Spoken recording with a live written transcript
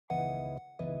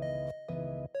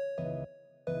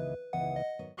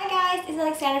it's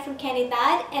Alexandra from Candid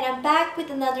That, and I'm back with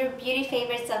another beauty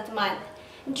favorites of the month.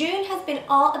 June has been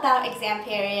all about exam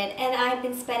period, and I've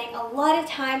been spending a lot of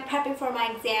time prepping for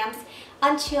my exams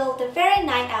until the very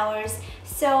night hours.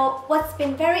 So what's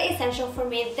been very essential for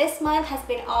me this month has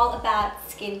been all about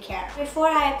skincare. Before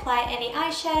I apply any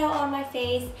eyeshadow on my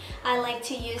face, I like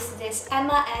to use this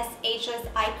Emma S Ageless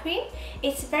Eye Cream.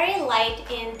 It's very light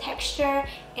in texture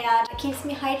and it keeps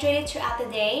me hydrated throughout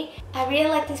the day. I really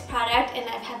like this product and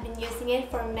I have been using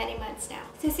it for many months now.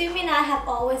 So Sumi and I have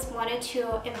always wanted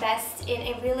to invest in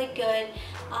a really good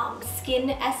skin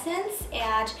essence,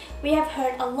 and we have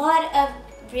heard a lot of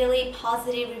really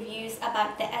positive reviews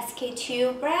about the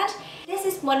SK2 brand. This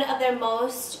is one of their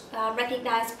most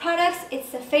recognized products.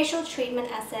 It's a facial treatment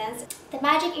essence. The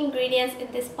magic ingredients in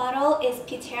this bottle is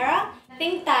Pitera. I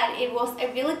think that it was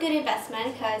a really good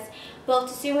investment because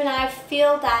both Sue and I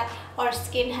feel that our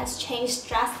skin has changed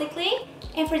drastically.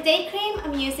 And for day cream,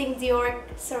 I'm using Dior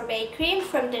Sorbet Cream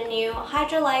from the new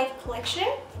Hydra Life collection.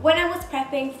 When I was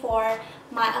prepping for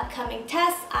my upcoming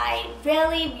test, I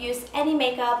rarely used any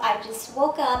makeup. I just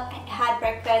woke up, had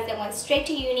breakfast, and went straight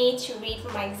to uni to read for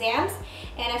my exams.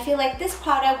 And I feel like this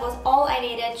product was all I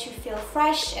needed to feel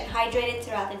fresh and hydrated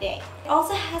throughout the day. It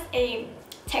also has a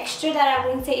texture that I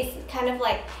wouldn't say is kind of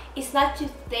like, it's not too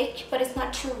thick, but it's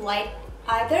not too light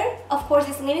either. Of course,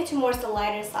 it's leaning towards the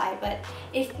lighter side, but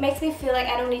it makes me feel like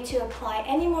I don't need to apply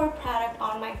any more product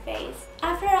on my face.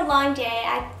 After a long day,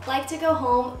 I like to go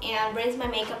home and rinse my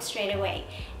makeup straight away.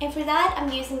 And for that,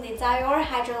 I'm using the Dior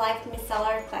Hydra Life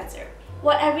Micellar Cleanser.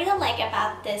 What I really like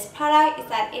about this product is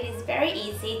that it is very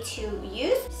easy to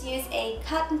use. Just use a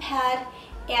cotton pad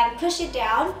and push it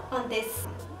down on this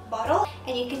bottle,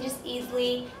 and you can just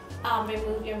easily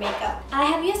remove your makeup. I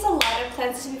have used a lot of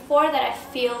cleansers before that I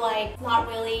feel like not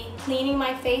really cleaning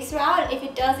my face throughout. If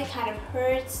it does, it kind of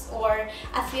hurts, or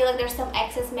I feel like there's some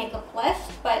excess makeup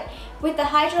left. But with the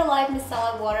Hydra Life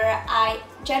Micellar Water, I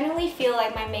generally feel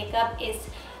like my makeup is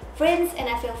rinsed and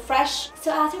I feel fresh.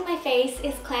 So after my face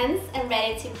is cleansed and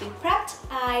ready to be prepped,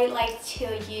 I like to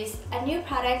use a new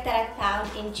product that I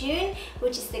found in June,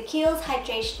 which is the Kiehl's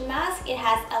Hydration Mask. It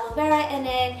has aloe vera in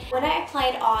it. When I apply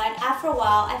it on, after a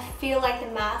while, I feel like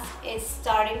the mask is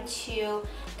starting to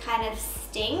kind of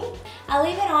sting. I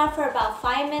leave it on for about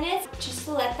 5 minutes just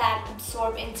to let that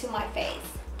absorb into my face.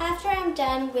 After I'm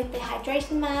done with the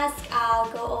hydration mask,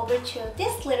 I'll go over to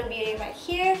this little beauty right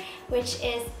here, which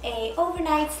is a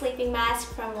overnight sleeping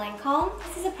mask from Lancome.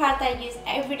 This is a product that I use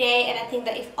every day, and I think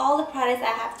that if all the products I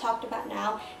have talked about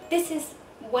now, this is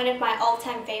one of my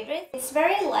all-time favorites. It's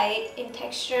very light in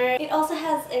texture. It also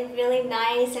has a really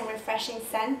nice and refreshing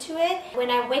scent to it. When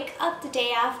I wake up the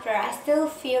day after, I still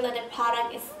feel that the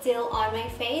product is still on my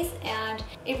face, and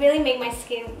it really makes my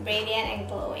skin radiant and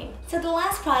glowing. So the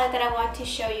last product that I want to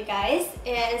show you guys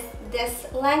is this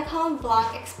Lancome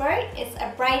Blanc Expert. It's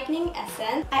a brightening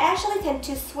essence. I actually tend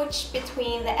to switch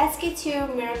between the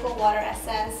SK2 Miracle Water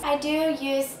Essence. I do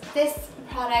use this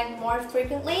product more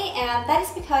frequently, and that is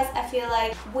because I feel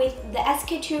like with the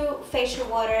SK2 facial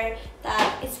water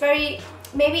that it's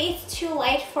maybe it's too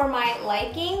light for my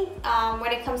liking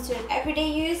when it comes to an everyday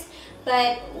use.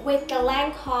 But with the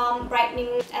Lancome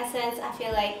brightening essence, I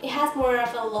feel like it has more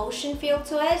of a lotion feel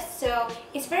to it. So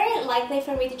it's very likely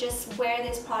for me to just wear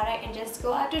this product and just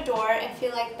go out the door and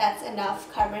feel like that's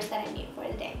enough coverage that I need for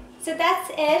the day. So that's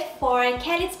it for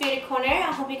Candid's Beauty Corner.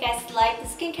 I hope you guys like the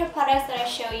skincare products that I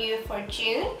show you for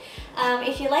June.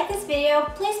 If you like this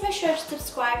video, please make sure to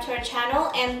subscribe to our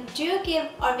channel and do give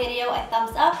our video a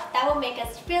thumbs up. That will make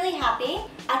us really happy.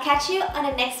 I'll catch you on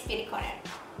the next Beauty Corner.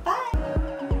 Bye!